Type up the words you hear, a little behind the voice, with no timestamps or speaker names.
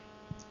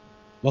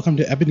Welcome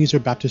to Ebenezer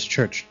Baptist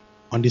Church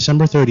on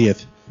December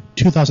 30th,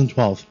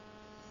 2012.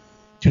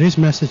 Today's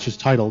message is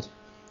titled,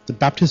 "The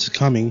Baptist is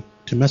Coming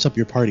to Mess Up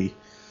Your Party"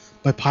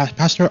 by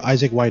Pastor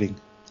Isaac Whiting,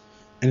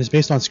 and is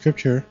based on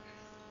Scripture,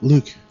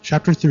 Luke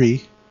chapter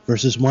 3,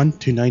 verses 1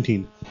 to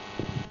 19.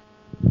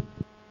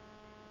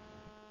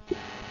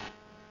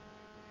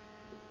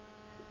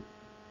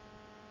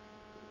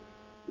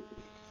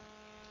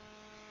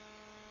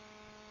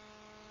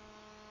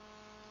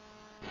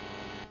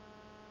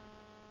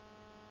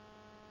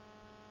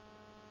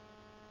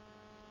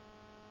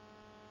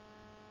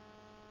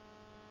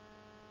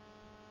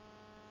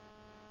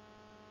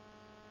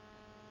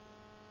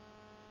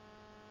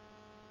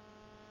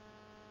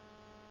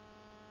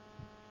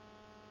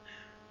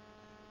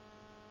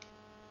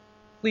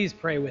 Please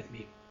pray with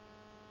me.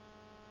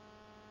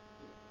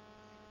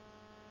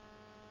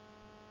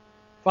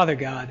 Father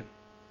God,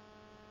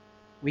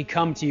 we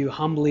come to you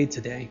humbly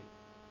today,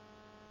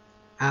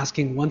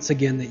 asking once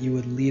again that you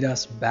would lead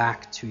us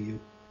back to you.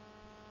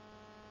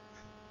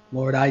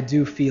 Lord, I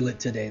do feel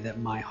it today that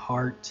my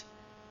heart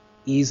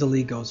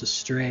easily goes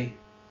astray,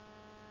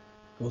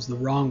 goes the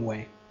wrong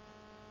way,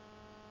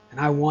 and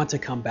I want to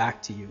come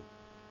back to you.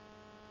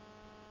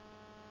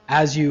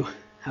 As you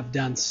have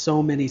done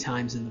so many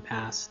times in the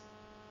past,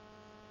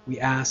 we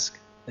ask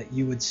that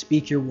you would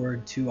speak your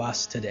word to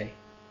us today.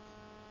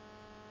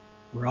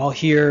 We're all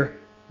here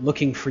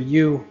looking for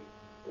you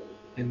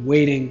and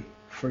waiting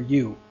for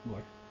you,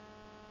 Lord.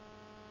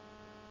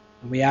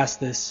 And we ask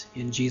this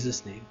in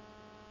Jesus' name.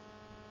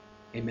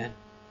 Amen.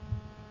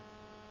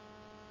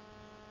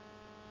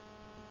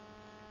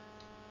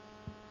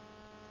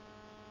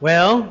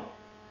 Well,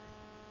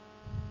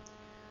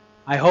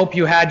 I hope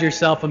you had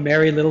yourself a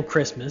merry little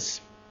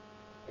Christmas.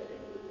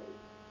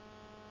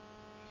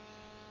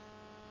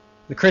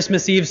 The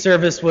Christmas Eve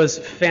service was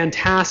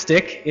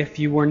fantastic. If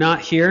you were not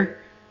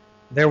here,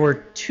 there were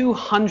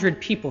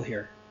 200 people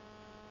here,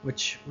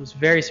 which was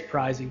very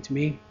surprising to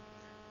me.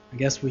 I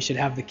guess we should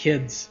have the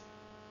kids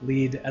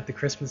lead at the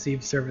Christmas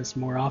Eve service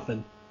more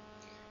often.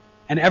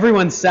 And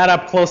everyone sat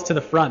up close to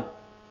the front.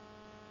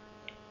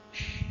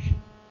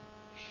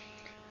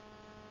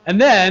 And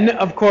then,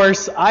 of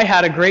course, I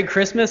had a great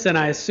Christmas, and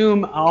I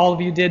assume all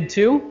of you did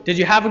too. Did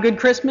you have a good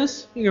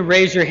Christmas? You can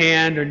raise your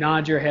hand or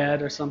nod your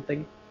head or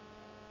something.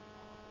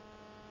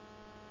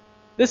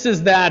 This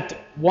is that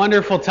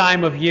wonderful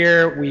time of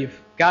year.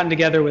 We've gotten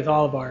together with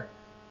all of our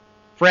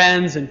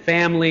friends and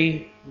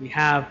family. We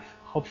have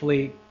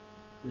hopefully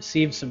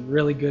received some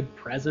really good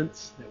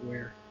presents that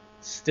we're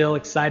still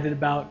excited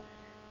about.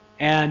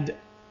 And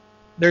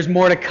there's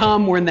more to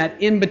come. We're in that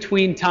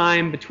in-between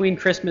time between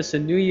Christmas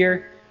and New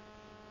Year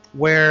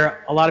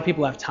where a lot of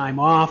people have time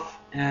off,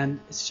 and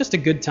it's just a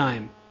good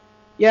time.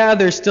 Yeah,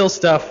 there's still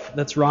stuff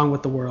that's wrong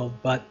with the world,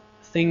 but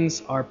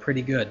things are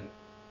pretty good.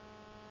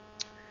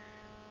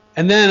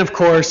 And then, of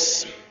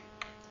course,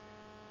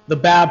 the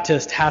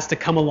Baptist has to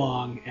come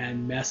along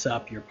and mess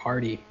up your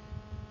party.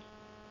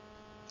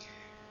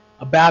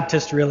 A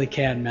Baptist really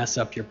can mess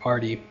up your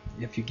party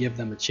if you give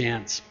them a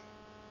chance.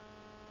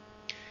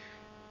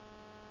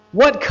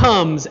 What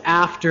comes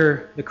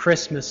after the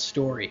Christmas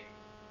story?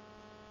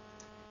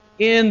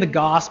 In the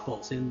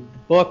Gospels, in the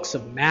books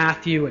of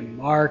Matthew and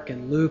Mark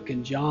and Luke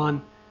and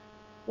John,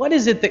 what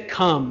is it that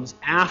comes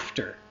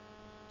after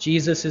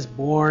Jesus is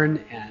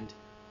born and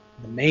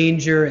the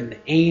manger and the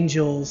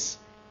angels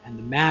and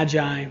the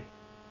magi?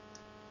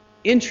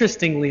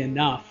 Interestingly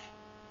enough,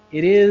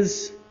 it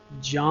is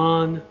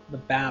John the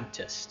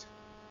Baptist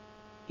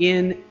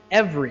in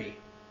every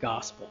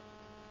gospel.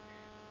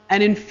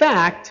 And in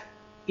fact,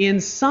 in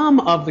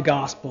some of the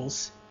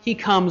gospels, he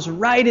comes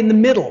right in the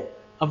middle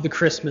of the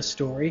Christmas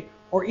story,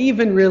 or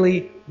even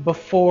really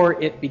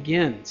before it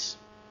begins.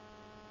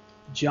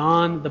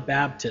 John the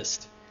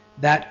Baptist,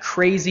 that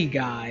crazy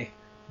guy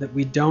that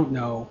we don't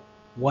know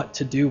what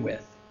to do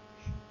with.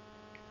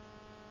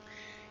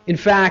 In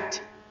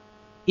fact,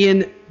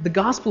 in the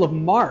Gospel of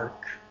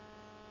Mark,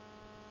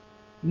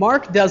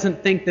 Mark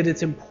doesn't think that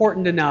it's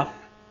important enough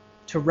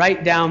to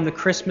write down the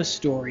Christmas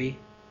story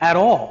at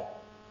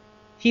all.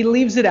 He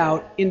leaves it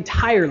out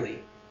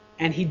entirely,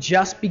 and he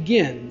just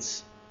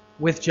begins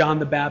with John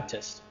the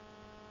Baptist.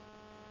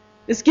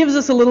 This gives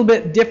us a little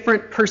bit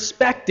different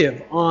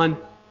perspective on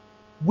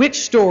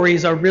which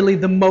stories are really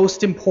the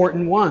most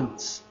important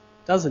ones,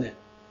 doesn't it?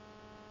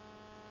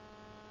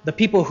 The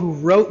people who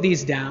wrote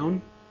these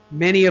down,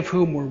 many of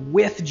whom were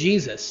with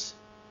Jesus,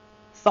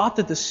 thought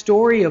that the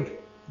story of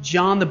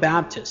John the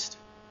Baptist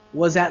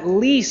was at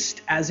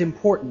least as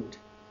important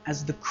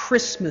as the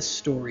Christmas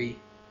story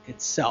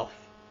itself,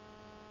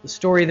 the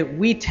story that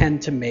we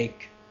tend to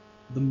make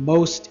the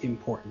most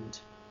important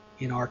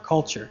in our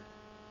culture.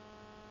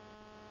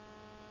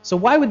 So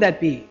why would that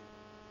be?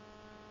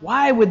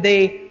 Why would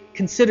they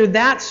consider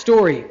that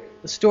story,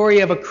 the story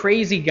of a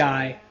crazy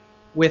guy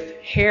with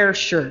hair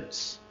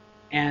shirts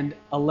and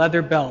a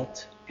leather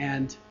belt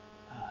and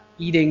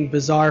eating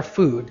bizarre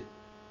food,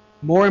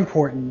 more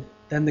important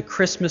than the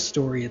Christmas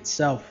story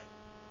itself?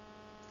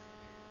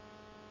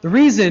 The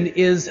reason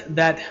is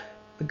that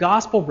the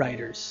gospel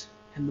writers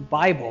and and the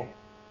Bible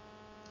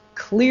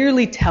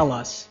clearly tell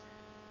us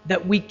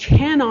that we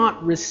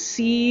cannot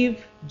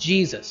receive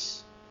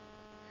Jesus.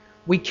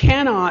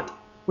 We're not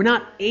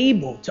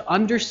able to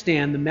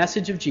understand the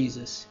message of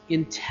Jesus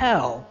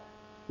until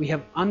we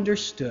have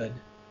understood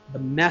the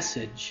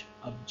message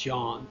of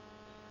John.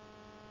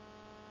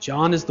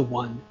 John is the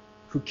one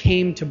who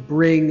came to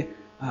bring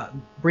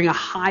a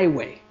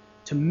highway,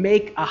 to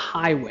make a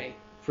highway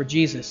for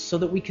Jesus so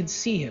that we could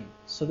see him,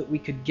 so that we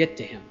could get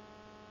to him.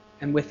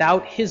 And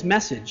without his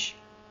message,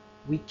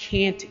 we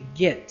can't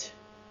get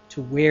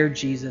to where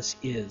Jesus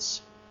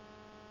is.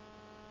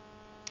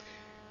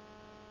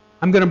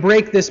 I'm going to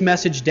break this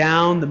message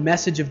down, the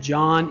message of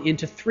John,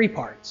 into 3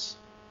 parts.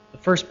 The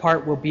first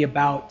part will be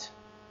about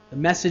the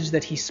message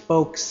that he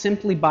spoke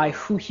simply by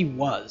who he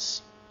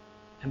was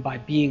and by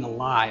being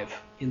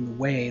alive in the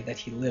way that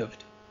he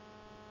lived.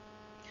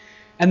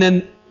 And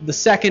then the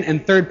second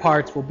and third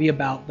parts will be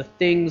about the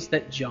things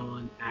that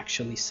John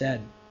actually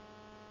said.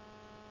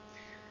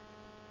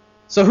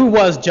 So who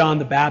was John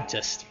the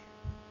Baptist?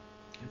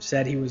 I've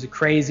said he was a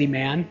crazy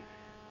man.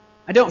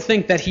 I don't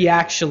think that he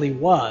actually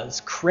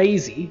was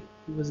crazy.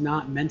 He was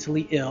not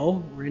mentally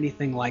ill or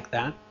anything like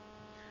that.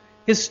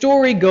 His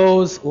story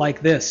goes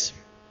like this.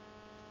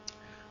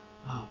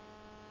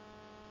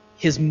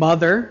 His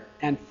mother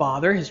and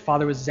father, his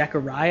father was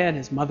Zechariah and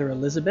his mother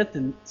Elizabeth,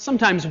 and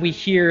sometimes we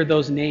hear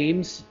those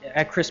names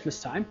at Christmas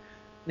time.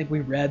 I think we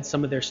read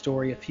some of their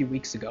story a few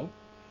weeks ago.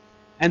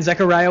 And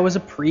Zechariah was a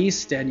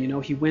priest, and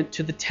he went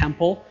to the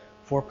temple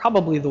for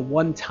probably the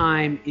one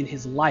time in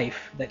his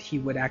life that he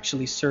would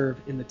actually serve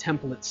in the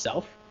temple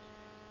itself.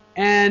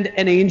 And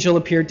an angel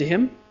appeared to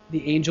him,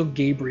 the angel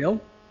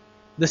Gabriel,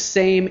 the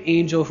same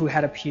angel who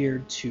had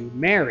appeared to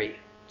Mary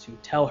to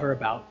tell her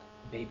about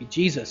the baby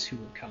Jesus who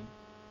would come.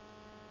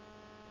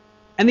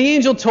 And the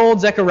angel told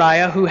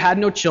Zechariah, who had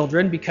no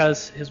children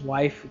because his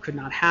wife could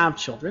not have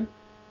children,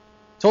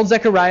 told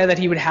Zechariah that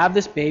he would have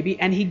this baby,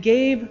 and he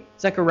gave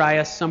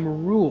Zechariah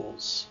some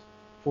rules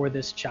for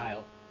this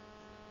child.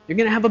 You're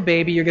going to have a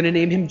baby, you're going to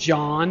name him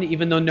John,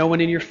 even though no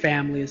one in your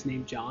family is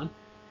named John.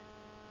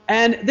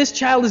 And this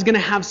child is going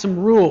to have some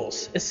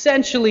rules,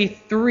 essentially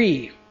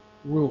 3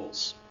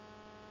 rules.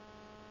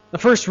 The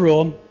first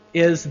rule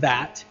is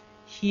that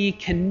he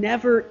can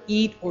never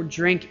eat or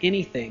drink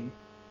anything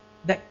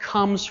that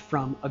comes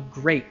from a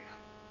grape.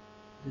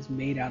 It is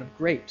made out of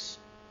grapes.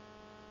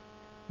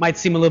 Might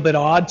seem a little bit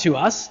odd to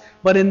us,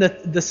 but in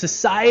the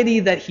society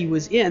that he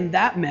was in,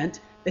 that meant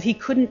that he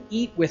couldn't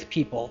eat with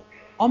people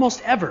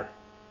almost ever.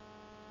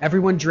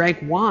 Everyone drank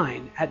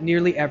wine at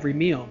nearly every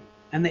meal,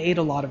 and they ate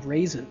a lot of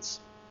raisins.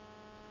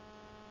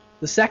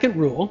 The second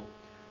rule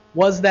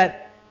was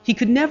that he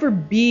could never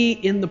be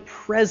in the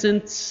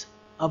presence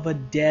of a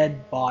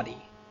dead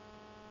body.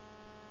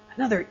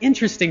 Another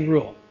interesting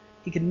rule.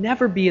 He could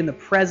never be in the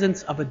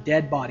presence of a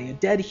dead body, a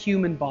dead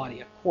human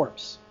body, a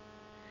corpse.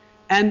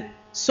 And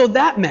so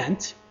that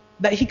meant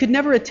that he could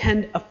never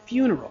attend a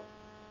funeral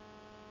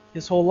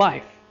his whole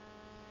life.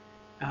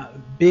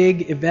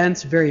 Big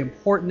events, very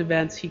important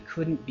events, he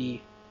couldn't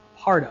be a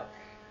part of.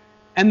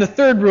 And the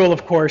third rule,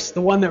 of course,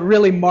 the one that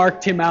really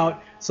marked him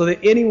out so that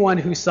anyone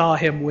who saw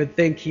him would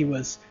think he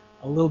was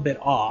a little bit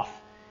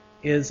off,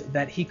 is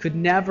that he could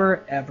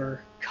never,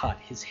 ever cut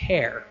his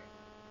hair.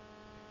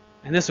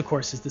 And this, of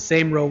course, is the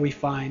same rule we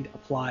find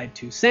applied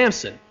to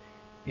Samson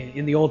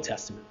in the Old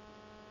Testament.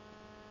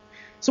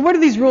 So where do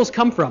these rules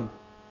come from?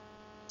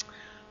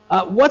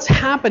 What's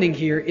happening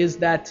here is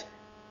that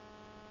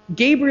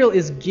Gabriel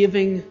is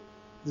giving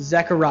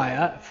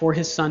Zechariah, for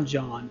his son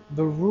John,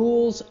 the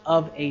rules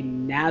of a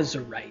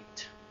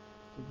Nazirite.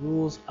 The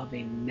rules of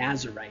a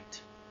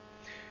Nazirite.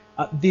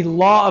 The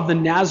law of the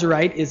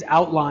Nazirite is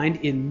outlined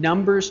in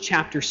Numbers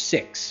chapter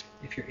 6,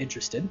 if you're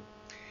interested.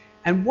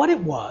 And what it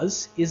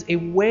was is a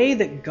way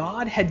that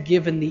God had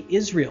given the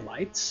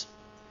Israelites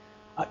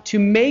to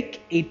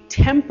make a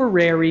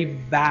temporary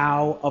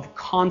vow of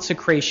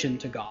consecration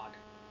to God.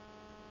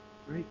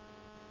 Right?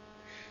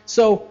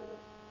 So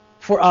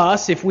for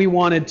us, if we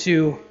wanted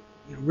to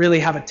really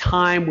have a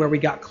time where we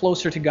got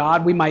closer to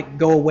God, we might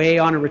go away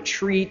on a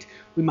retreat,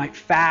 we might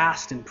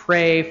fast and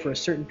pray for a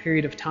certain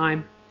period of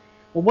time.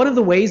 Well, one of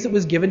the ways that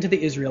was given to the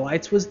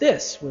Israelites was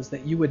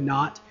that you would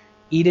not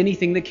eat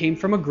anything that came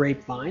from a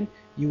grapevine,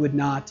 you would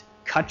not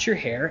cut your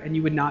hair, and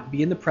you would not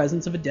be in the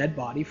presence of a dead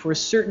body for a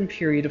certain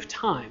period of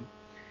time.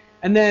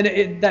 And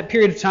then that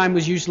period of time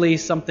was usually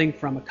something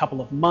from a couple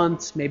of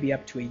months, maybe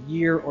up to a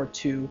year or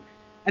 2,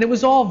 and it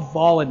was all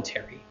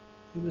voluntary.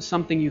 It was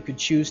something you could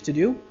choose to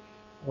do,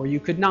 or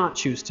you could not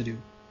choose to do.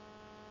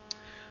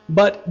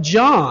 But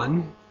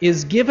John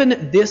is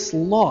given this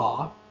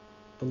law,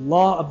 the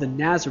law of the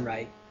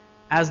Nazirite,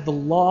 as the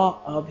law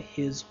of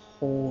his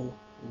whole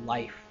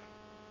life.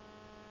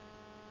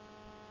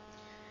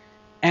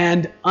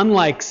 And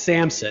unlike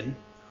Samson,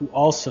 who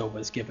also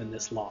was given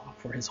this law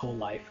for his whole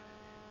life,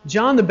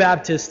 John the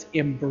Baptist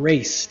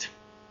embraced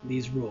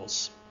these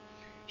rules.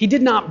 He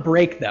did not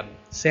break them.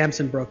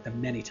 Samson broke them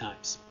many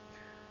times.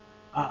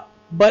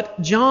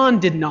 But John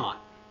did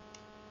not.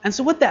 And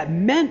so what that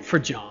meant for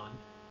John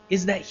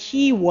is that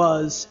he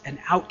was an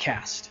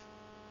outcast.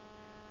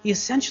 He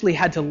essentially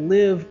had to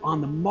live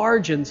on the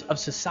margins of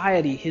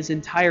society his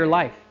entire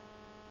life.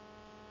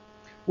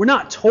 We're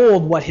not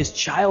told what his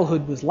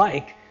childhood was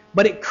like,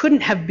 but it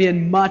couldn't have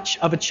been much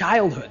of a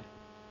childhood.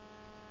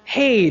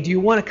 Hey, do you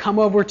want to come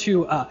over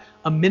to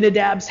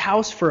Aminadab's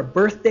house for a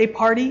birthday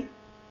party?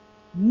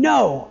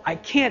 No, I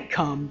can't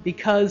come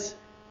because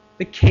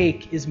the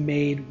cake is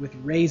made with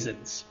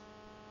raisins.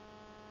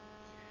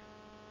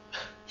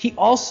 He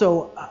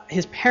also,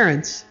 his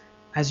parents,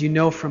 as you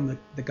know from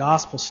the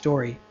gospel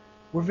story,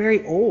 were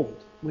very old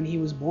when he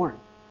was born.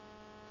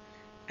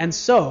 And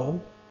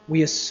so,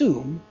 we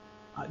assume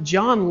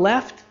John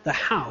left the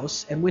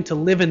house and went to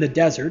live in the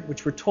desert,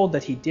 which we're told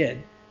that he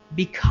did,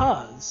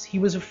 because he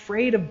was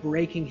afraid of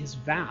breaking his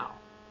vow.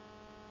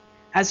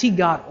 As he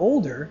got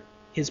older,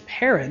 his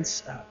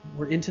parents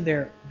were into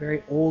their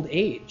very old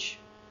age.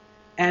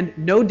 And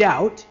no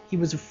doubt he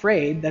was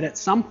afraid that at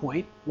some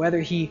point, whether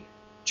he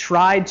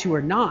tried to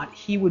or not,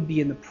 he would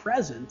be in the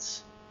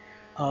presence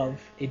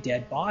of a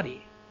dead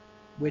body,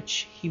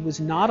 which he was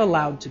not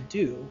allowed to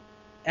do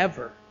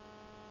ever.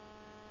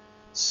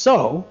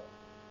 So,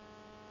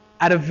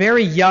 at a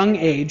very young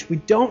age, we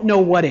don't know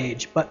what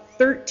age, but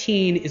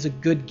 13 is a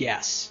good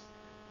guess.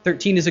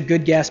 13 is a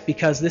good guess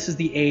because this is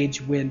the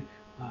age when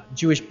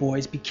Jewish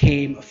boys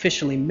became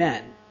officially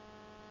men.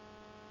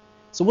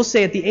 So we'll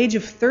say at the age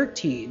of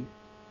 13,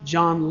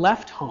 John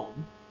left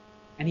home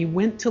and he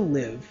went to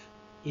live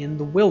in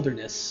the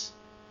wilderness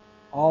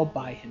all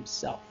by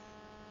himself.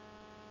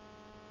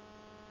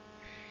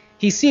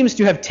 He seems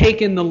to have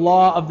taken the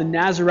law of the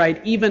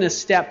Nazirite even a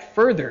step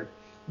further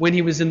when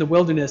he was in the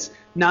wilderness.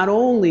 Not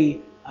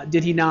only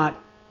did he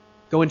not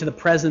go into the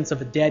presence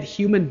of a dead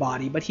human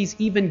body, but he's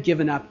even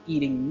given up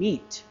eating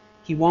meat.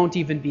 He won't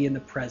even be in the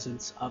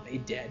presence of a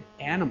dead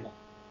animal.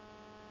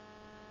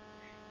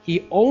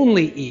 He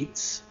only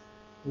eats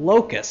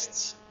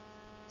locusts,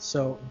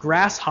 so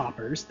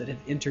grasshoppers that have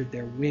entered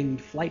their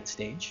winged flight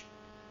stage,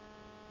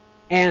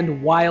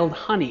 and wild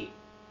honey.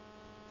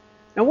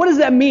 Now, what does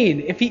that mean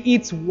if he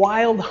eats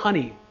wild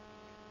honey?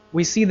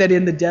 We see that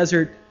in the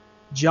desert,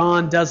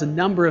 John does a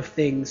number of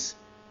things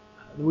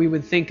that we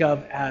would think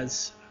of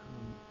as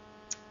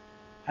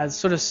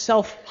sort of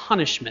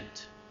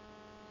self-punishment.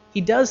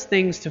 He does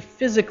things to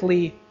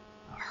physically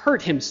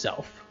hurt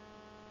himself,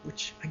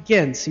 which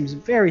again seems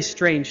very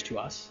strange to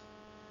us.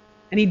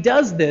 And he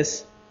does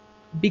this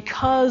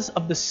because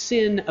of the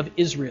sin of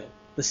Israel,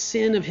 the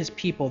sin of his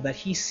people that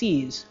he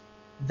sees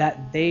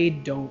that they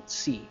don't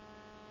see.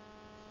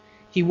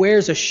 He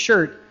wears a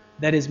shirt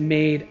that is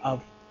made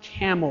of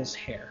camel's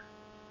hair.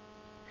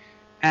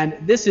 And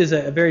this is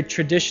a very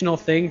traditional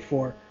thing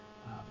for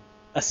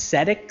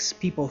ascetics,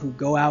 people who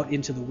go out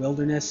into the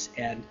wilderness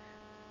and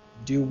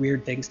do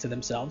weird things to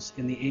themselves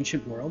in the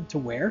ancient world, to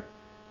wear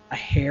a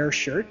hair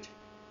shirt.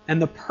 And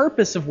the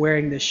purpose of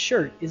wearing this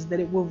shirt is that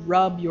it will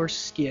rub your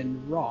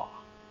skin raw.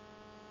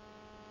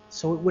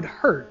 So it would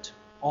hurt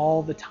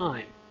all the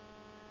time.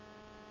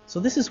 So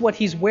this is what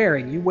he's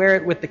wearing. You wear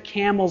it with the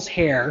camel's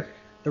hair,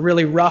 the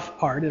really rough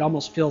part. It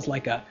almost feels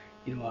like a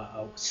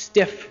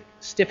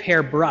stiff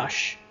hair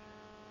brush.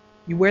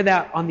 You wear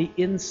that on the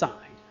inside.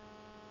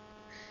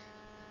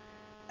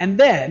 And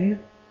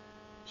then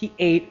he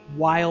ate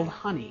wild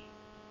honey.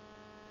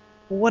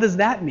 Well, what does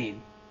that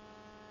mean?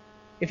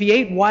 If he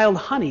ate wild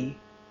honey,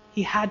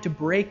 he had to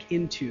break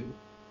into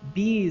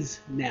bees'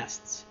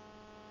 nests,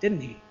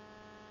 didn't he?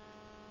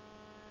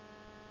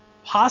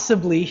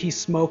 Possibly he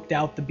smoked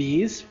out the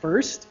bees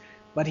first,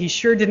 but he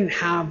sure didn't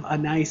have a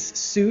nice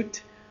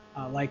suit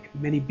like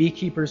many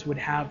beekeepers would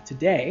have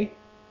today.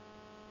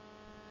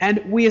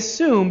 And we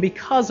assume,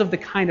 because of the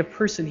kind of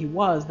person he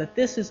was, that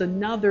this is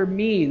another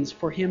means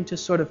for him to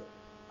sort of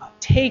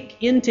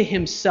take into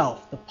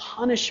himself the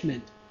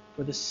punishment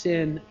for the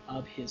sin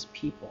of his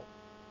people,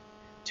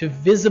 to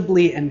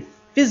visibly and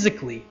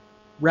physically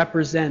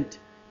represent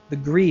the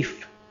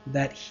grief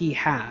that he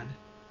had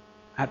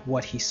at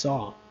what he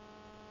saw.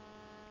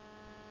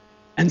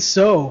 And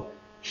so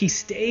he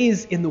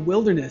stays in the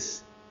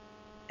wilderness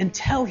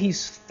until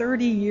he's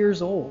 30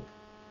 years old.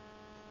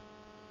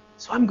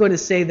 So I'm going to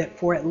say that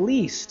for at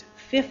least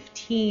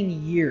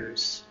 15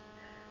 years,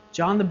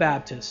 John the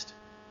Baptist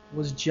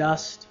was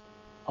just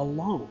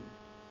alone.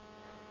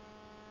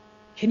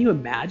 Can you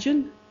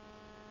imagine?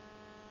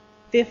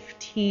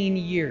 15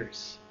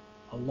 years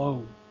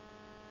alone.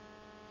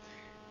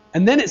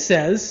 And then it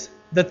says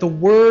that the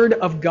word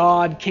of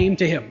God came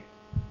to him.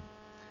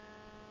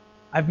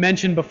 I've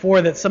mentioned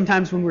before that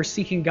sometimes when we're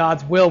seeking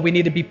God's will, we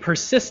need to be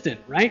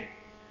persistent, right?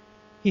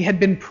 He had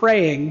been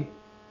praying,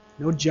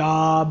 no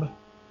job,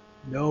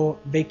 no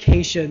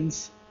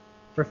vacations,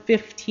 for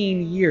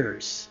 15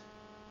 years.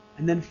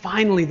 And then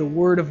finally the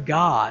word of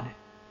God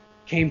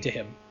came to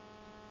him.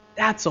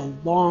 That's a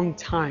long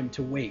time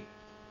to wait.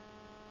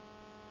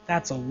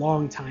 That's a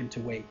long time to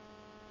wait.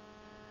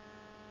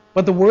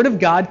 But the word of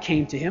God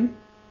came to him,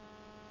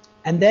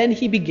 and then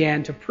he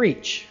began to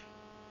preach.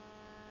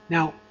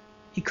 Now,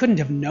 he couldn't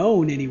have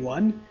known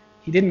anyone.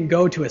 He didn't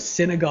go to a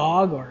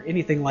synagogue or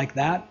anything like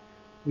that.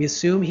 We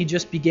assume he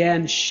just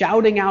began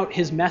shouting out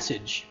his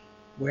message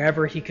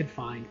wherever he could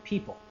find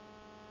people.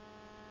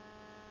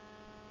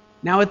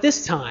 Now at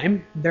this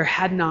time, there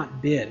had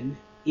not been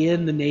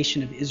in the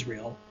nation of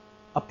Israel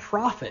a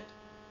prophet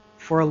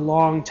for a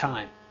long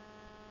time.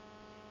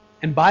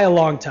 And by a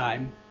long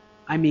time,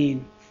 I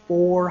mean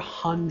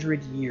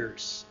 400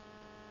 years.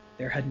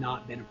 There had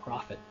not been a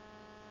prophet.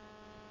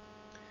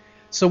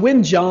 So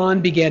when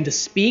John began to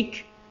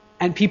speak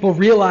and people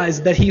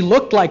realized that he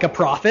looked like a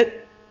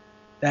prophet,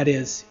 that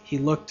is, he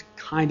looked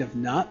kind of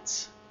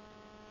nuts.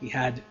 He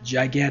had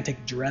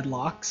gigantic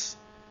dreadlocks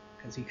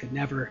because he could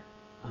never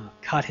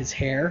cut his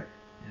hair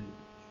and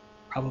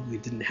probably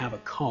didn't have a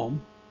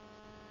comb.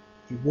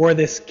 He wore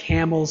this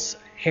camel's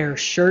hair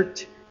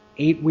shirt,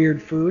 ate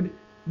weird food.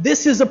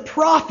 This is a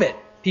prophet,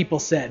 people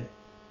said.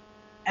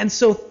 And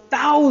so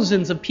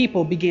thousands of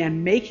people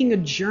began making a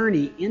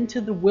journey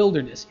into the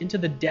wilderness, into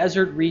the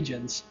desert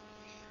regions,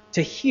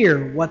 to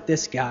hear what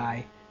this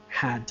guy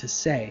had to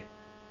say.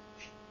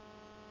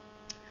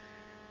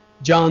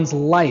 John's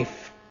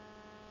life,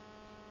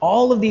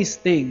 all of these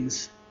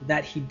things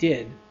that he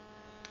did,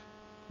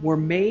 were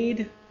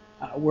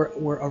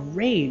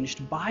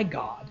arranged by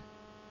God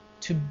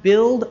to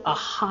build a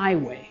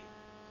highway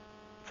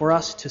for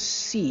us to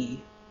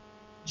see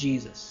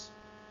Jesus.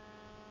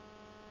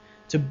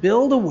 To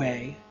build a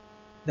way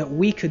that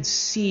we could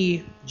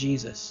see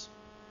Jesus.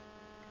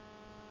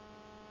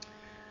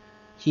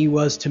 He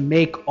was to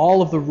make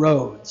all of the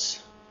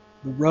roads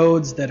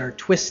that are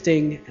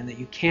twisting and that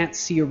you can't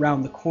see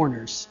around the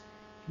corners,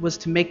 he was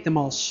to make them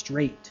all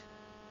straight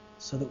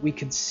so that we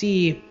could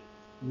see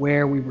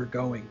where we were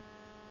going.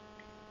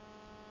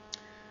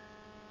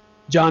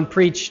 John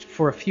preached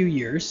for a few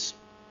years,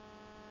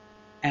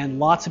 and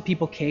lots of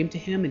people came to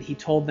him, and he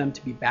told them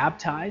to be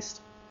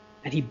baptized,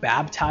 and he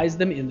baptized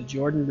them in the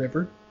Jordan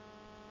River.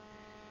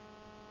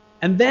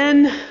 And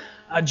then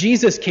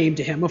Jesus came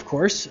to him, of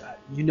course.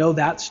 You know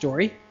that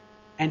story.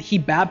 And he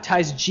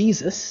baptized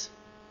Jesus.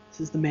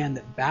 This is the man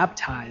that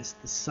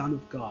baptized the Son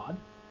of God.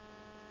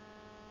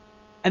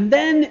 And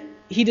then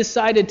he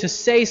decided to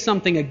say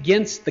something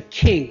against the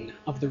king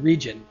of the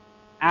region,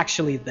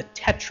 actually the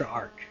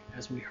tetrarch,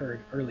 as we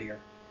heard earlier,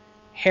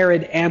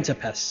 Herod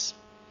Antipas.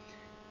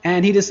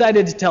 And he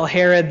decided to tell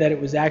Herod that it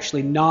was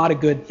actually not a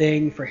good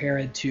thing for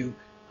Herod to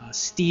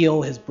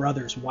steal his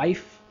brother's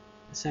wife,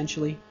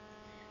 essentially.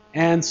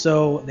 And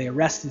so they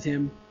arrested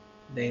him,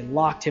 they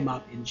locked him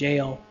up in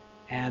jail,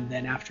 and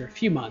then after a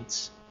few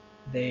months,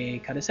 they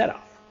cut his head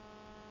off.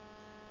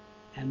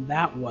 And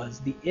that was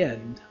the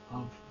end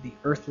of the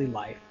earthly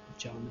life of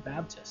John the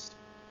Baptist.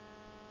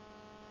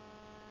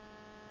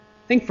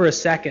 Think for a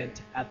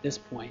second at this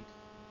point,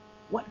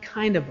 what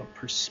kind of a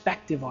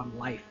perspective on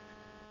life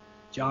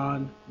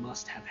John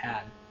must have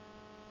had.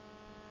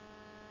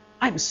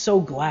 I'm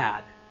so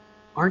glad,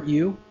 aren't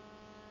you,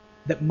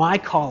 that my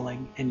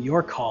calling and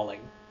your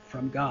calling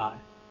from God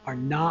are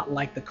not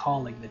like the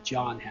calling that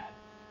John had.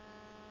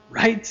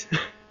 Right?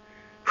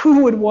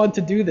 Who would want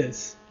to do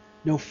this?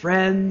 No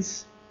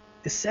friends,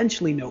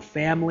 essentially no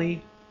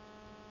family,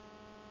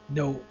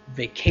 no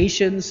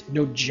vacations,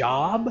 no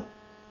job,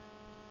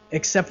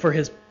 except for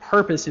his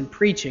purpose in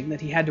preaching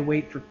that he had to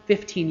wait for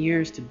 15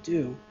 years to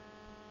do.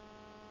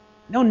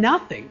 No,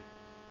 nothing.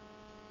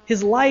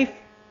 His life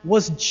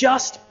was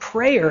just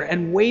prayer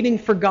and waiting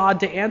for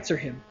God to answer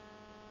him.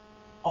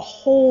 A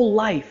whole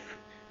life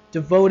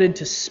devoted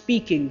to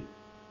speaking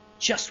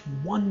just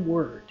one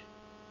word.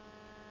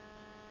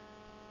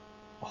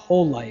 A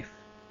whole life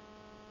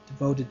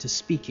devoted to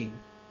speaking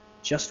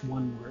just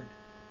one word.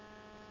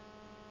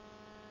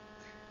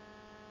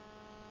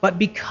 But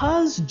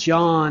because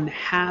John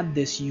had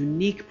this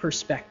unique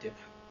perspective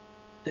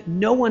that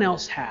no one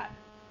else had,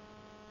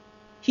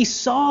 he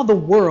saw the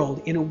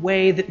world in a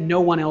way that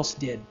no one else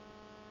did.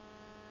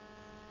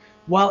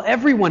 While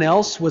everyone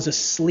else was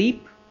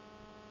asleep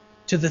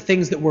to the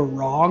things that were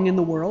wrong in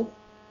the world,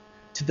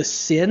 to the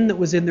sin that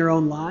was in their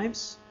own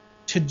lives,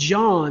 to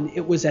John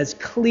it was as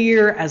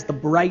clear as the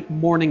bright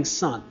morning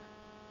sun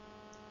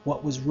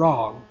what was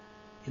wrong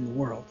in the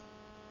world.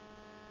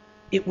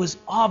 It was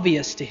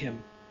obvious to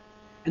him.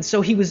 And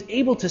so he was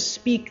able to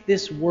speak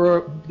this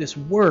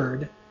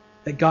word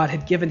that God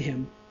had given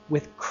him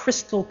with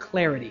crystal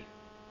clarity.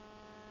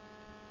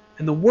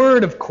 And the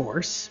word, of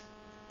course,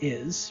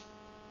 is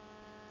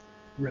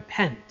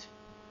repent.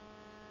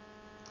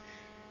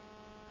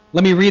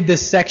 Let me read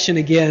this section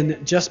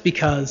again just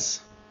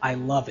because I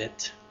love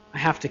it. I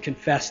have to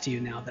confess to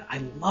you now that I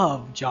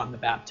love John the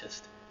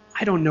Baptist.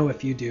 I don't know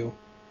if you do.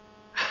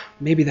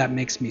 Maybe that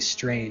makes me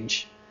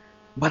strange.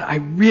 But I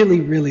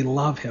really, really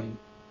love him.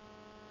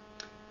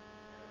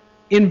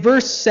 In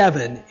verse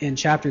 7 in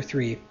chapter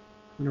 3, I'm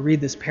going to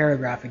read this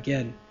paragraph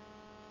again.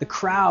 The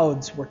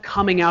crowds were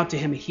coming out to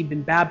him. He'd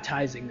been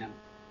baptizing them.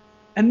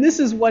 And this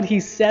is what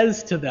he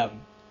says to them.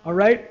 All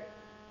right?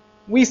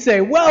 We say,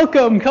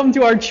 welcome, come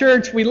to our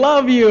church. We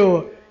love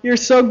you. You're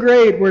so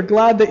great. We're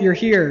glad that you're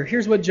here.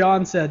 Here's what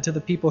John said to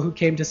the people who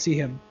came to see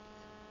him.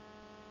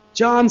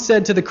 John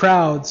said to the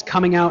crowds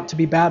coming out to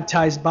be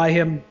baptized by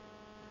him,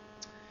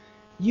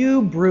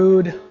 You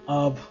brood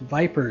of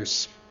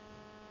vipers,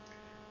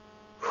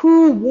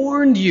 who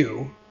warned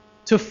you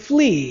to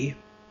flee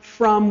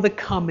from the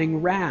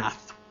coming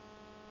wrath?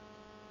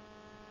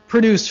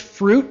 Produce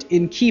fruit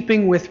in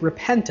keeping with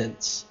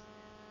repentance,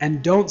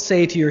 and don't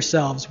say to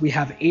yourselves, we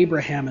have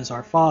Abraham as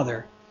our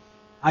father.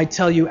 I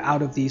tell you,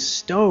 out of these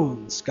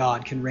stones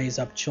God can raise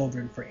up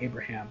children for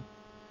Abraham.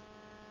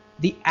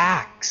 The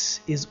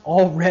axe is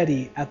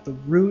already at the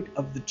root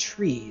of the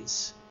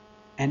trees,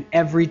 and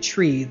every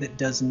tree that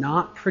does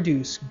not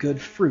produce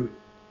good fruit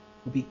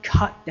will be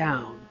cut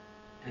down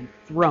and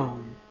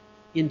thrown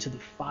into the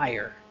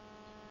fire.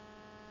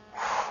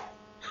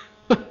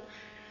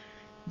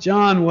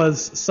 John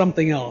was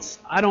something else.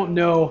 I don't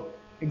know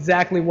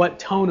exactly what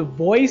tone of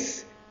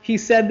voice he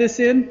said this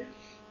in,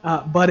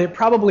 but it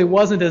probably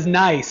wasn't as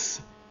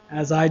nice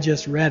as I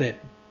just read it.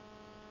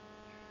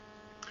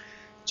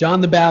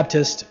 John the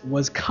Baptist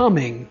was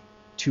coming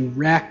to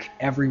wreck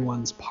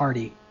everyone's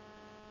party.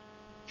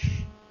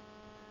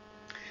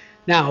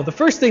 Now, the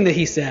first thing that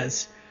he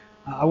says,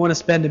 I want to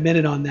spend a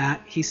minute on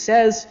that. He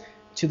says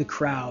to the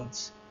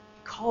crowds,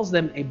 he calls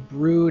them a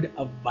brood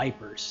of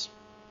vipers.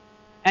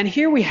 And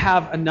here we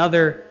have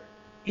another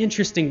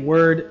interesting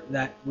word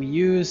that we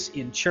use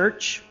in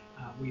church.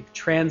 We've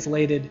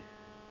translated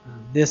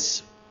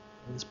this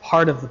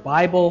part of the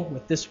Bible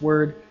with this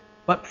word,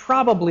 but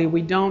probably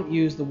we don't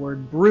use the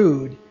word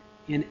brood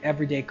in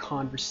everyday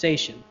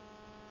conversation.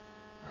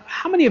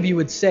 How many of you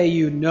would say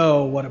you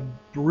know what a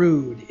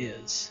brood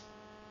is?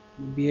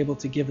 You'd be able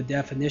to give a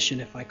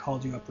definition if I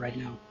called you up right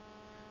now.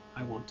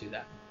 I won't do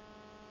that.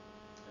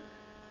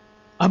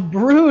 A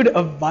brood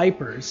of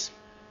vipers,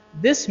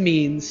 this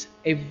means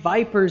a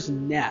viper's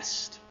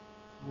nest.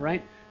 All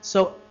right?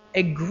 So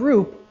a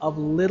group of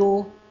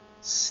little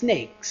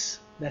snakes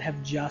that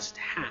have just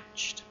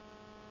hatched.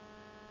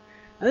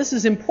 Now this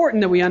is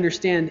important that we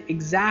understand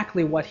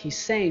exactly what he's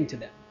saying to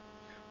them.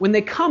 When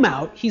they come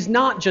out, he's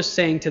not just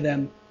saying to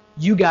them,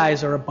 you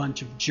guys are a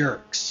bunch of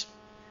jerks.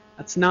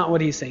 That's not what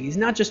he's saying. He's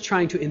not just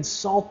trying to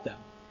insult them.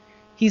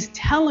 He's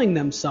telling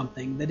them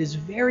something that is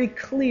very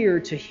clear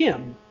to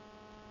him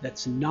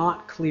that's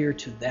not clear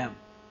to them.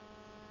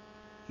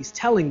 He's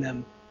telling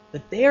them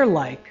that they're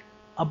like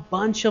a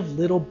bunch of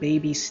little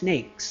baby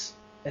snakes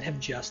that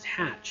have just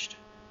hatched.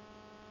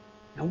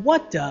 Now,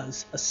 what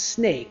does a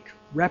snake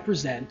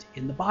represent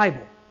in the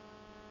Bible?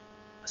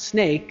 A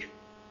snake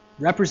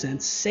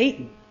represents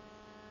Satan.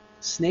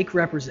 A snake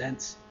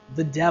represents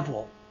the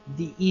devil,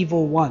 the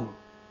evil one.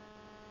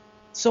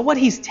 So what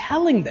he's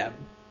telling them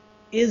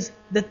is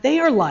that they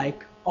are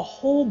like a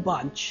whole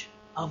bunch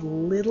of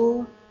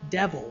little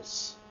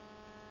devils,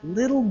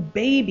 little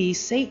baby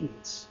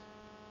Satans.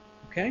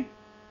 Okay?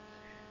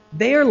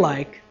 They are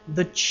like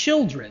the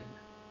children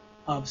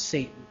of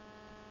Satan,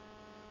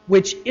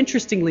 which,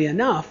 interestingly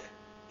enough,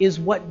 is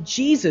what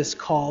Jesus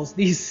calls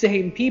these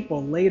same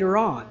people later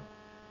on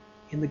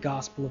in the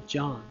Gospel of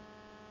John.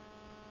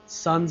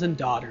 Sons and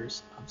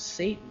daughters of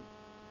Satan.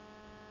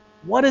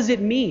 What does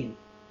it mean?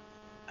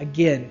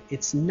 Again,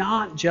 it's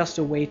not just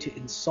a way to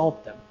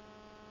insult them.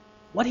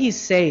 What he's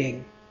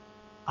saying,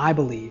 I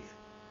believe,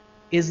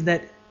 is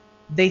that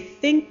they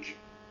think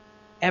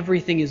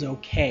everything is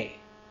okay.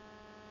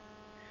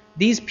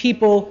 These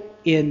people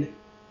in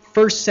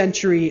first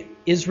century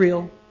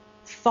Israel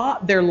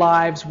thought their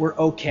lives were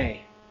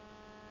okay.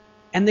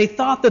 And they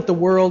thought that the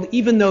world,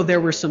 even though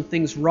there were some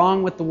things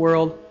wrong with the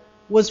world,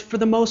 was for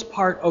the most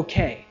part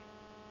okay.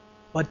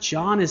 But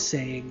John is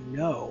saying,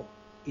 no,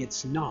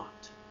 it's not.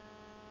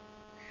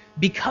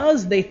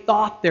 Because they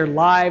thought their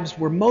lives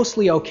were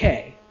mostly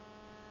okay,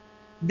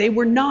 they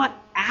were not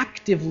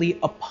actively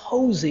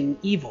opposing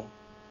evil.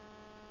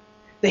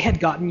 They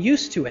had gotten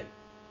used to it.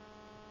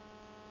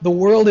 The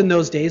world in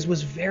those days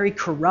was very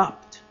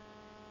corrupt.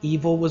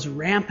 Evil was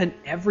rampant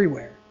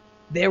everywhere.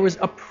 There was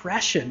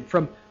oppression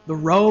from the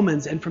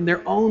Romans and from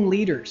their own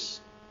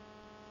leaders.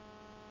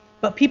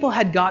 But people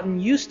had gotten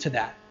used to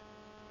that.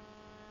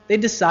 They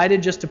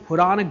decided just to put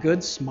on a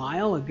good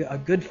smile, a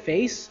good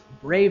face,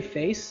 a brave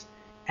face,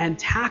 and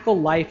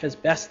tackle life as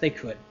best they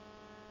could.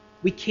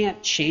 We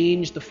can't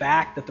change the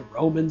fact that the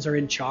Romans are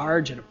in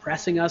charge and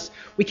oppressing us.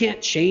 We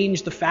can't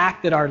change the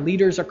fact that our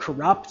leaders are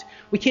corrupt.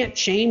 We can't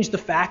change the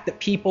fact that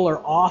people are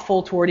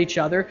awful toward each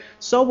other.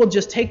 So we'll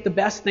just take the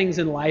best things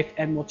in life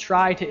and we'll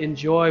try to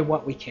enjoy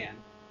what we can.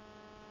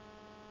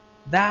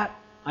 That,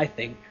 I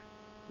think,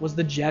 was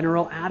the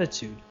general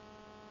attitude.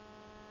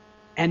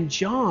 And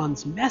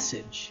John's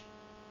message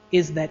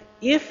is that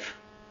if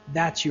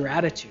that's your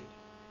attitude,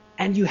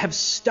 and you have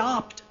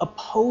stopped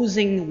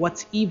opposing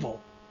what's evil,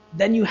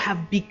 then you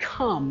have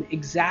become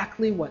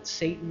exactly what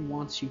Satan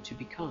wants you to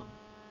become.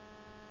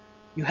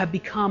 You have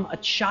become a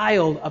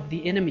child of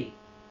the enemy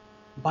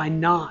by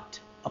not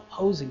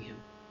opposing him.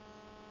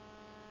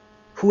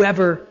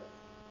 Whoever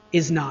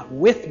is not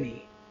with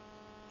me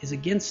is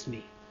against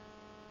me.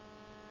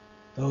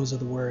 Those are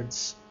the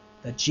words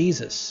that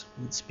Jesus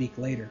would speak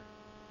later.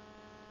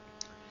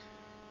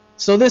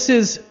 So this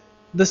is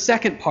the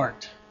second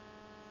part.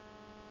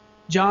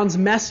 John's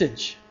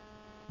message.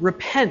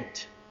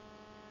 Repent.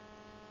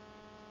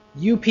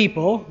 You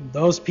people,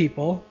 those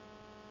people,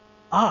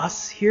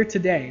 us here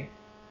today,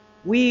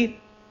 we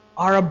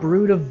are a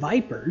brood of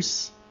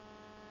vipers,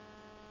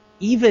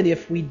 even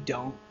if we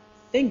don't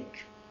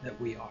think that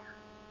we are.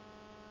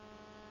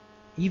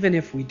 Even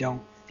if we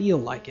don't feel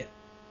like it.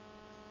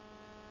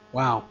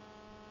 Wow.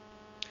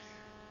 I'm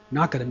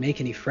not going to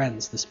make any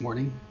friends this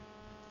morning.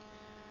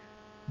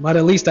 But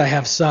at least I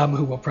have some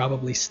who will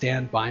probably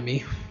stand by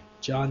me.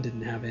 John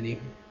didn't have any.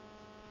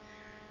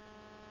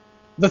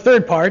 The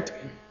third part,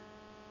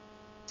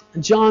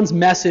 John's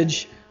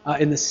message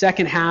in the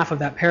second half of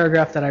that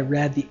paragraph that I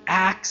read, the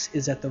axe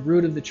is at the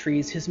root of the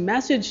trees. His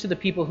message to the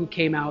people who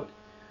came out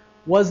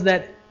was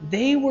that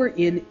they were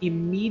in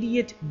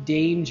immediate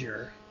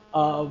danger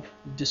of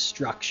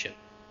destruction.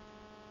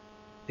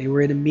 They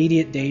were in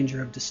immediate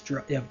danger of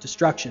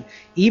destruction,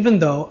 even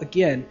though,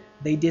 again,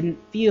 they didn't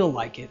feel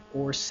like it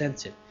or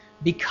sense it.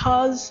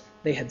 Because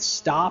they had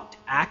stopped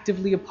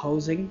actively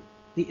opposing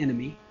the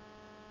enemy,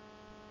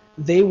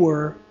 they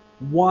were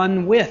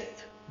one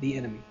with the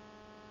enemy.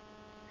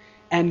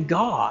 And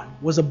God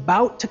was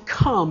about to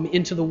come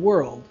into the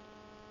world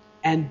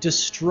and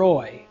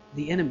destroy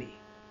the enemy,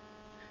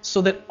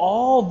 so that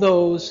all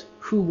those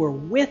who were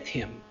with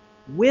him,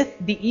 with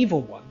the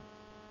evil one,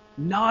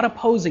 not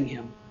opposing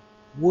him,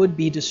 would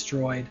be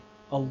destroyed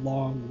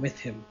along with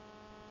him.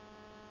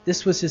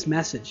 This was his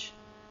message.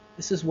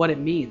 This is what it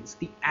means.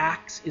 The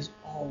axe is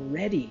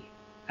already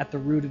at the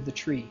root of the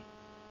tree.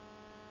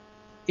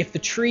 If the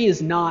tree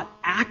is not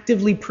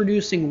actively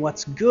producing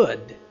what's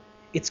good,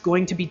 it's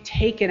going to be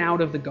taken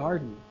out of the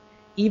garden,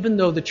 even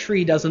though the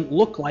tree doesn't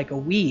look like a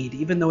weed,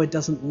 even though it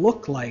doesn't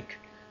look like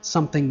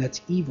something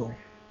that's evil.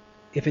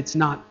 If it's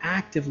not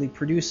actively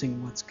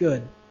producing what's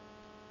good,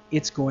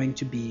 it's going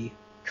to be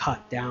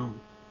cut down.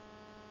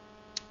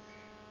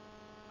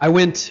 I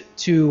went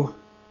to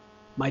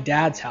my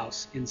dad's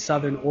house in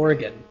Southern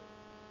Oregon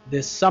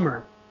this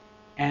summer,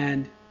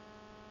 and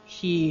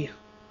he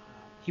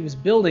was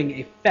building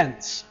a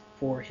fence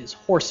for his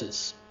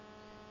horses.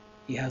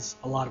 He has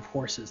a lot of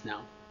horses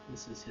now.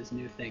 This is his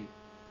new thing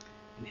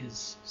in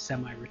his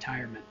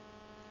semi-retirement.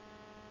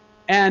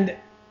 And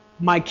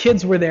my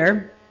kids were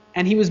there,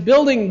 and he was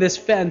building this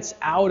fence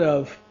out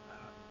of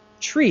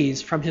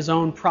trees from his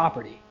own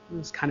property. It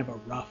was kind of a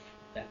rough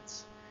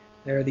fence.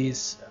 There are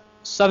these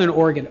Southern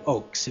Oregon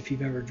oaks, if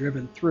you've ever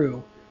driven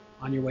through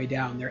on your way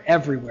down. They're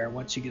everywhere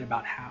once you get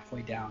about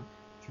halfway down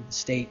through the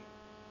state.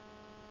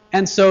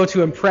 And so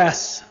to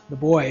impress the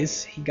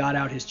boys, he got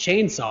out his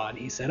chainsaw and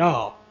he said,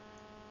 "Oh,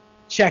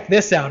 check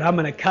this out. I'm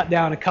going to cut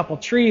down a couple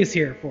trees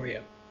here for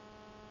you."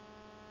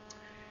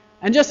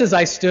 And just as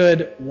I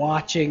stood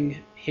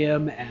watching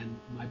him and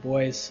my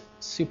boys,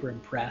 super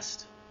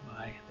impressed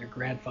by their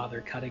grandfather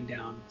cutting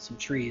down some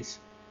trees,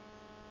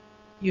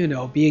 you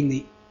know, being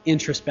the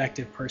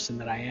introspective person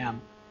that I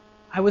am,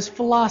 I was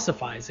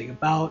philosophizing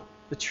about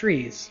the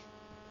trees.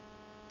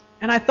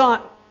 And I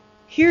thought,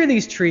 here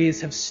these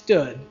trees have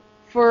stood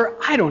for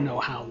I don't know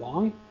how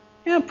long.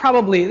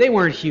 Probably, they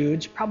weren't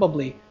huge,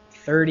 probably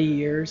 30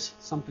 years,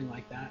 something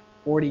like that,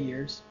 40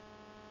 years.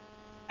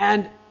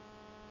 And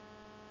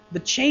the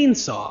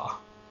chainsaw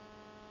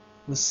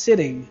was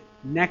sitting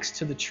next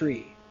to the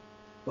tree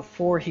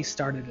before he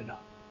started it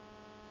up.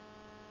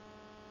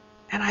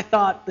 And I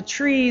thought, the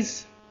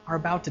trees are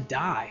about to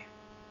die.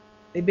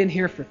 They've been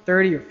here for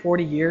 30 or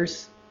 40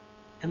 years,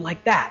 and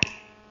like that,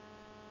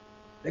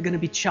 they're going to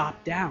be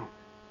chopped down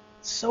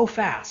so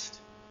fast.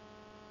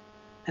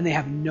 And they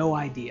have no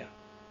idea.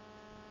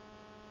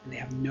 And they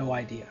have no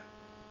idea.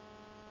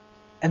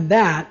 And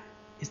that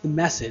is the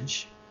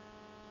message,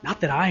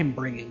 not that I'm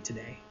bringing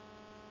today,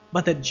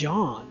 but that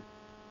John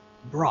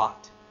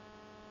brought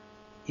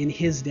in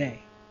his day.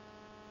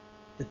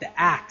 That the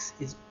axe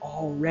is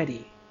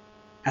already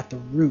at the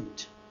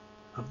root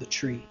of the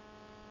tree.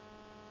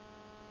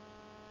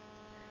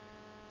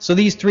 So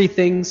these three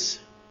things,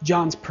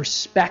 John's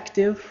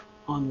perspective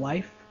on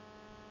life,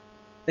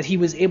 that he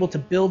was able to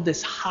build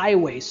this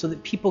highway so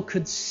that people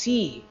could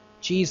see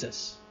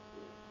Jesus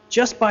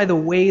just by the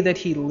way that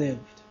he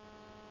lived.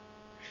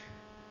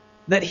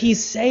 That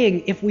he's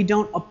saying if we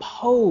don't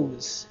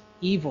oppose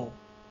evil,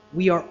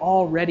 we are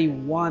already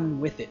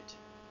one with it.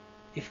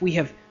 If we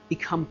have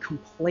become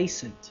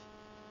complacent.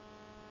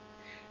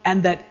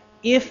 And that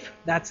if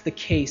that's the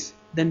case,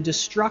 then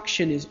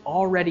destruction is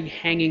already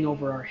hanging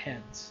over our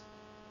heads.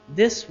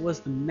 This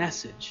was the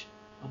message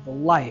of the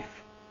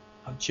life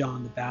of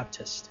John the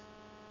Baptist.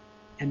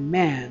 And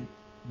man,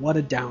 what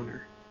a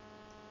downer.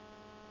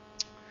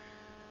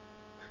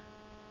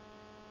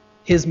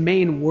 His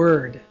main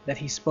word that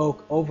he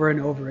spoke over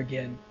and over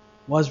again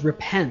was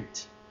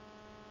repent.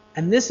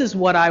 And this is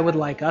what I would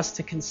like us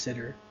to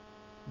consider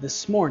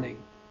this morning.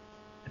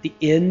 At the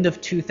end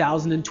of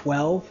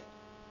 2012,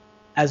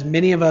 as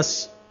many of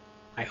us,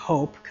 I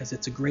hope, because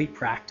it's a great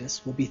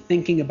practice, will be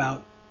thinking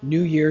about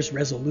New Year's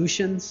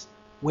resolutions,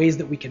 ways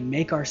that we can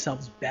make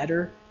ourselves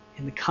better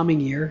in the coming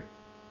year.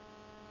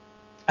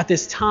 At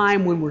this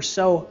time when we're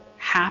so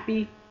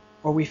happy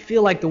or we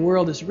feel like the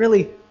world is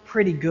really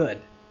pretty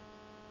good,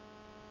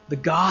 the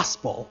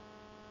gospel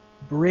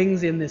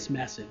brings in this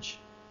message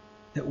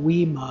that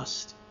we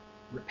must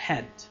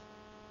repent.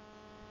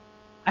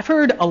 I've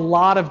heard a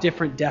lot of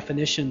different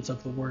definitions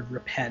of the word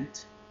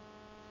repent,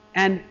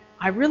 and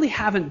I really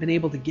haven't been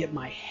able to get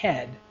my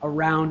head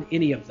around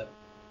any of them.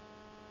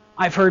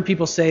 I've heard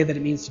people say that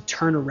it means to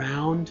turn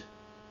around,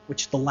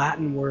 which the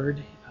Latin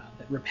word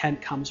that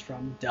repent comes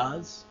from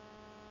does.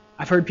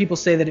 I've heard people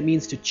say that it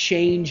means to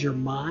change your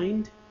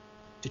mind,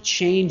 to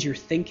change your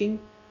thinking,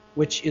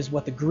 which is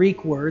what the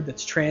Greek word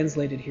that's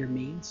translated here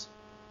means.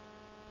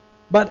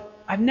 But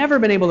I've never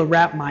been able to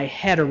wrap my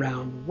head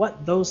around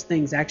what those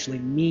things actually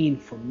mean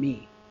for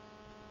me.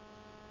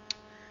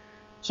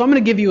 So I'm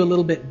going to give you a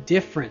little bit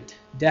different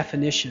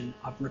definition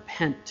of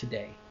repent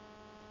today.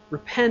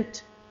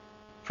 Repent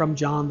from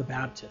John the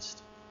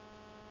Baptist.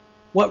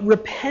 What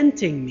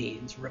repenting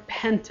means,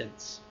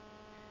 repentance,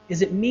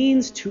 is it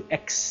means to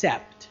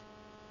accept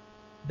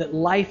that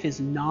life is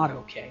not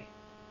okay,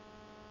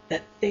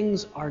 that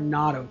things are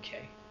not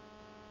okay.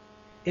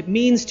 It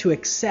means to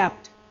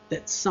accept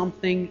that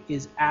something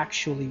is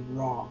actually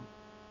wrong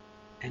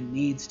and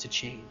needs to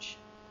change.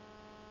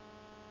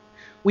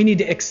 We need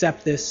to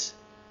accept this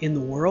in the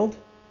world,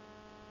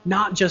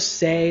 not just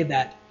say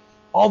that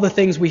all the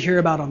things we hear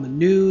about on the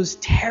news,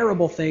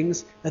 terrible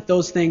things, that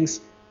those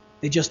things,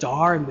 they just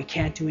are and we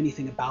can't do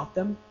anything about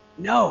them.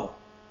 No,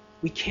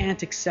 we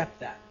can't accept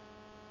that.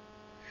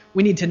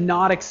 We need to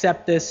not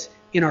accept this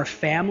in our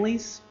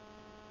families.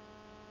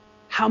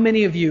 How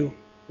many of you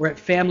were at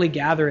family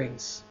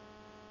gatherings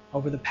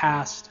over the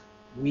past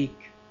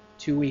week,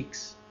 2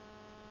 weeks,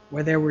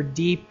 where there were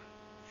deep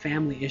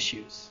family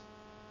issues?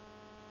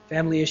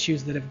 Family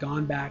issues that have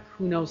gone back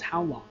who knows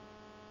how long,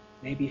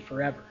 maybe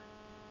forever.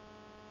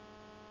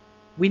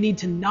 We need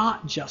to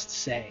not just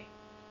say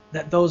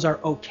that those are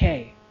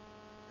okay,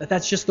 that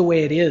that's just the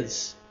way it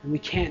is and we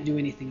can't do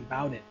anything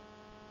about it.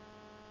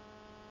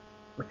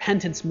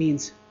 Repentance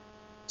means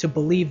to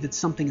believe that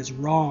something is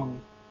wrong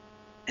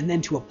and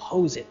then to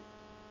oppose it.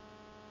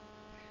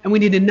 And we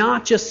need to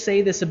not just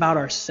say this about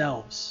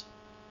ourselves,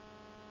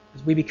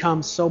 as we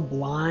become so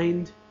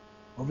blind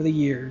over the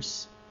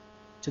years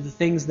to the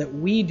things that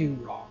we do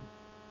wrong,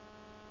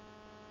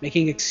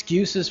 making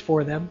excuses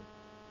for them,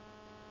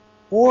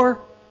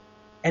 or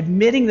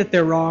admitting that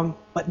they're wrong,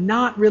 but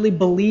not really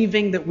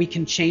believing that we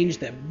can change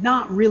them,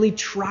 not really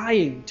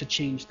trying to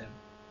change them.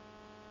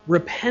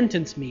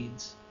 Repentance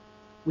means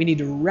we need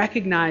to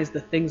recognize the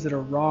things that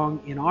are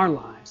wrong in our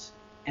lives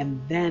and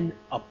then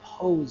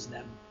oppose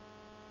them.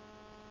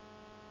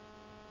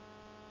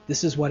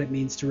 This is what it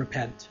means to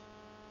repent.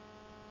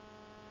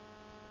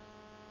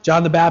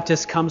 John the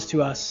Baptist comes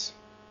to us,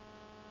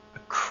 a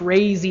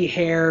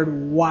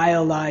crazy-haired,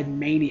 wild-eyed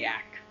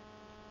maniac,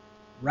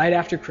 right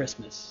after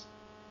Christmas,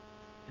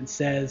 and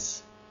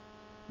says,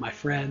 my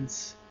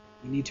friends,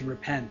 you need to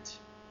repent.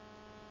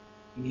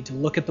 You need to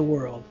look at the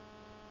world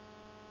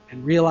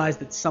and realize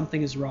that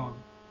something is wrong.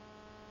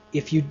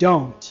 If you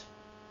don't,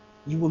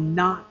 you will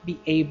not be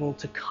able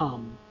to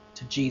come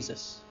to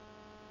Jesus.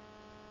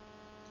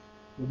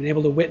 We've been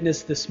able to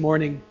witness this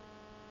morning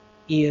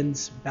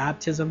Ian's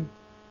baptism,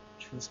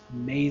 which was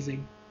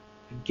amazing,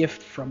 a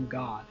gift from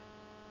God.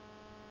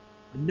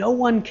 No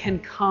one can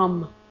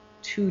come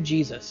to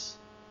Jesus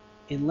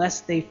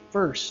unless they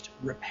first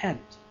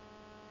repent,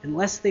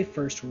 unless they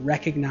first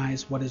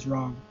recognize what is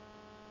wrong.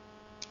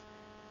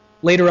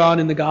 Later on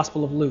in the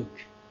Gospel of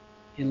Luke,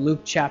 in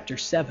Luke chapter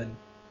 7,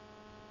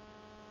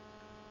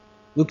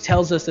 Luke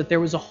tells us that there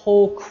was a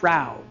whole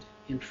crowd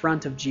in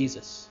front of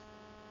Jesus.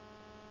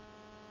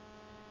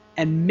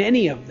 And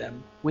many of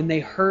them, when they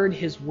heard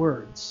his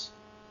words,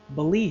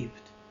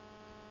 believed.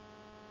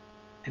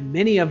 And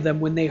many of them,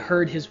 when they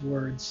heard his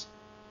words,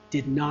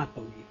 did not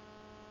believe.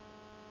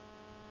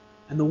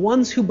 And the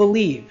ones who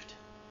believed,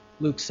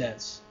 Luke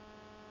says,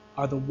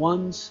 are the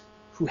ones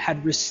who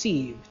had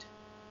received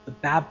the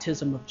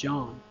baptism of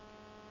John.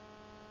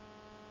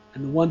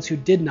 And the ones who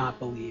did not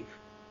believe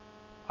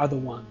are the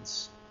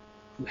ones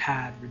who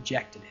had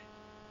rejected it.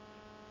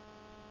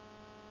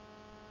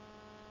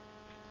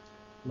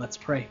 Let's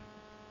pray.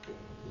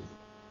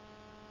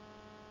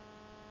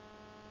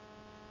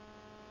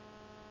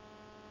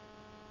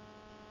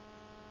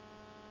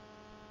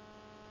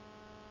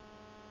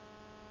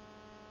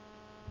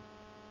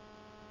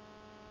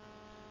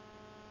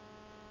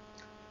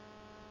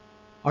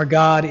 Our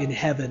God in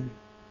heaven,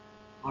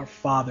 our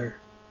Father,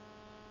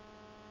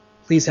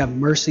 please have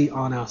mercy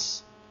on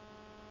us.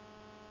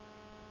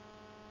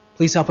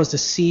 Please help us to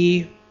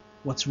see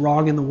what's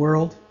wrong in the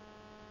world,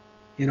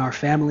 in our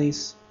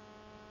families,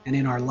 and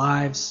in our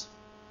lives.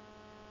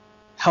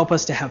 Help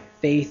us to have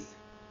faith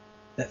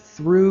that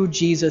through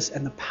Jesus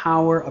and the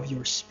power of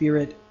your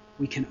Spirit,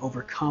 we can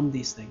overcome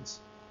these things.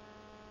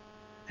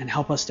 And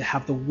help us to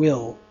have the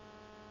will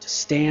to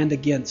stand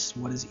against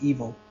what is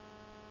evil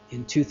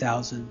in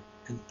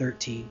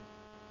 2013.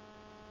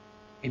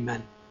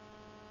 Amen.